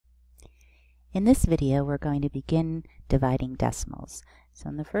In this video, we're going to begin dividing decimals. So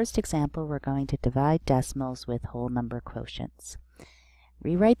in the first example, we're going to divide decimals with whole number quotients.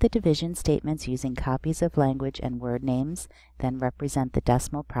 Rewrite the division statements using copies of language and word names, then represent the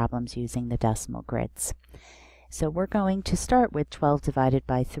decimal problems using the decimal grids. So we're going to start with 12 divided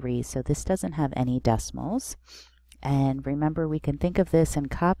by 3, so this doesn't have any decimals. And remember, we can think of this in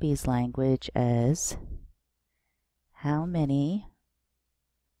copies language as how many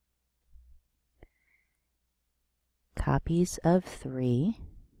copies of 3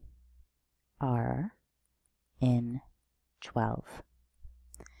 are in 12.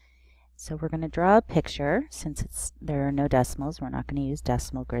 So we're going to draw a picture. Since there are no decimals, we're not going to use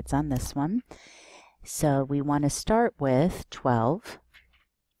decimal grids on this one. So we want to start with 12.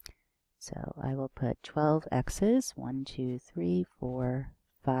 So I will put 12 x's, 1, 2, 3, 4,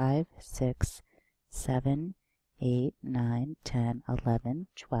 5, 6, 7, 8, 9, 10, 11,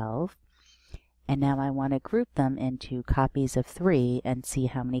 12. And now I want to group them into copies of 3 and see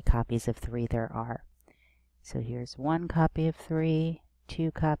how many copies of 3 there are. So here's 1 copy of 3,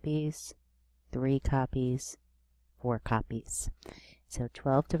 2 copies, 3 copies, 4 copies. So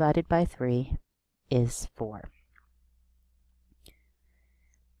 12 divided by 3 is 4.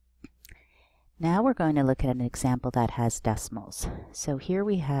 Now we're going to look at an example that has decimals. So here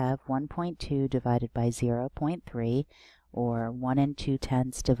we have 1.2 divided by 0.3, or 1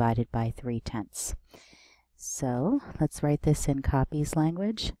 2/10 divided by 3/10. So let's write this in copies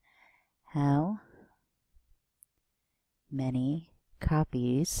language. How many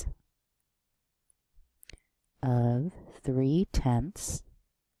copies of 3/10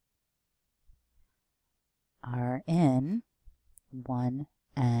 are in 1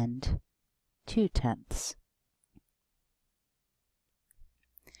 2/10?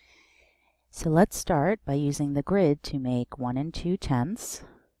 So let's start by using the grid to make 1 2/10.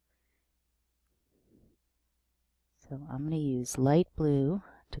 So I'm going to use light blue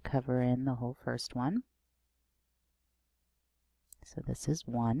to cover in the whole first one. So this is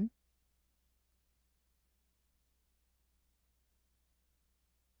 1.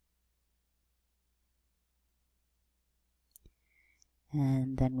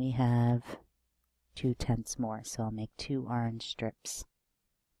 And then we have 2/10 more, so I'll make 2 orange strips.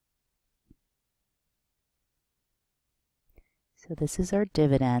 So this is our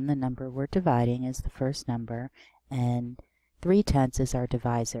dividend. The number we're dividing is the first number, and 3/10 is our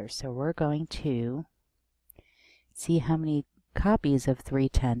divisor. So we're going to see how many copies of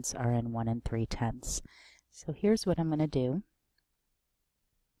 3/10 are in 1 3/10. So here's what I'm going to do.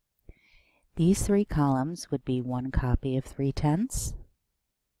 These 3 columns would be 1 copy of 3/10.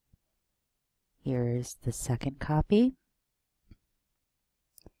 Here's the second copy.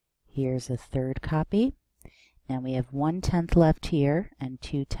 Here's a third copy. Now we have 1/10 left here and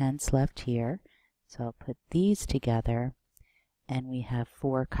 2/10 left here. So I'll put these together and we have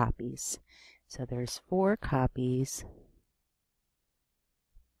 4 copies. So there's 4 copies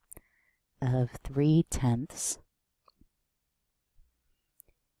of 3/10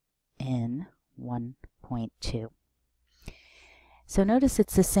 in 1.2. So notice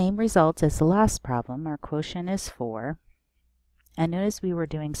it's the same result as the last problem. Our quotient is 4. And notice we were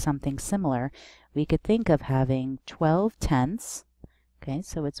doing something similar. We could think of having 12/10. Okay,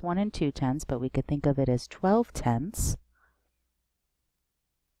 so it's 1 2/10, but we could think of it as 12/10.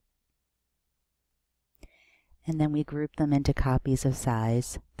 And then we group them into copies of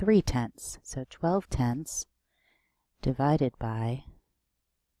size 3/10. So 12/10 divided by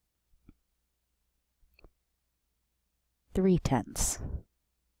 3/10.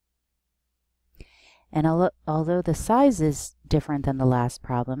 And although the size is different than the last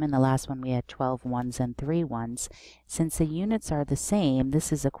problem, in the last one we had 12 ones and 3 ones, since the units are the same,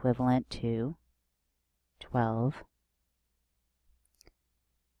 this is equivalent to 12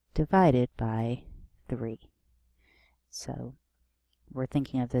 divided by 3. So we're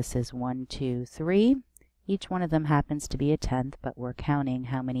thinking of this as 1, 2, 3. Each one of them happens to be a 10th, but we're counting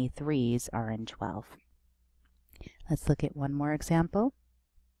how many 3s are in 12. Let's look at one more example.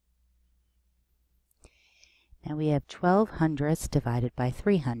 Now we have 12 hundredths divided by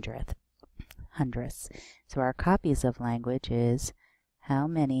 300 hundredths. So our copies of language is how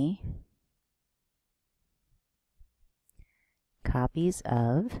many copies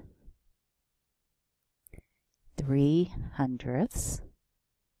of 3 hundredths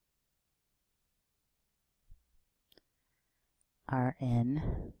are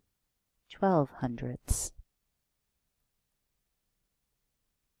in 12 hundredths.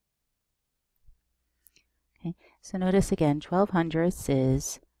 Okay, so notice again, 12 hundredths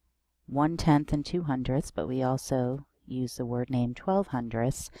is 1/10 and 2 hundredths, but we also use the word name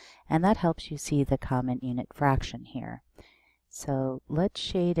 12/100ths, and that helps you see the common unit fraction here. So let's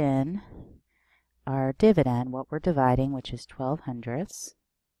shade in our dividend, what we're dividing, which is 12/100ths.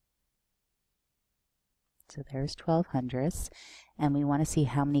 So there's 12/100ths, and we want to see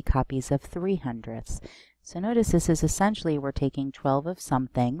how many copies of 3/100ths. So notice this is essentially we're taking 12 of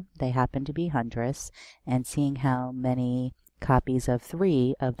something, they happen to be hundredths, and seeing how many copies of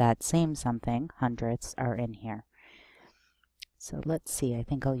 3 of that same something, hundredths, are in here. So let's see, I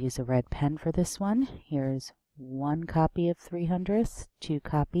think I'll use a red pen for this one. Here's 1 copy of 3/100ths, 2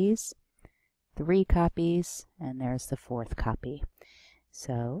 copies, 3 copies, and there's the 4th copy.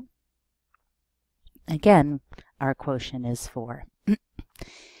 So again, our quotient is 4.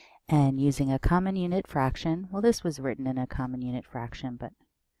 And using a common unit fraction, well, this was written in a common unit fraction, but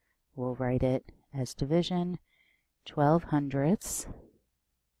we'll write it as division. 12/100ths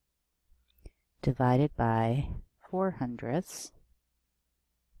divided by 4/100ths.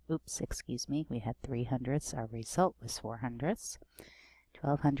 Oops, excuse me, we had 3/100ths. Our result was 4/100ths.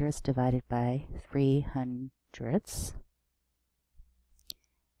 12/100ths divided by 3/100ths.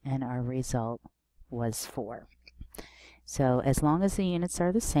 And our result was 4. So as long as the units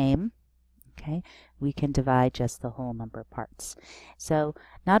are the same, okay, we can divide just the whole number parts. So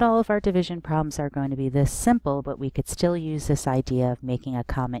not all of our division problems are going to be this simple, but we could still use this idea of making a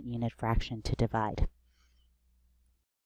common unit fraction to divide.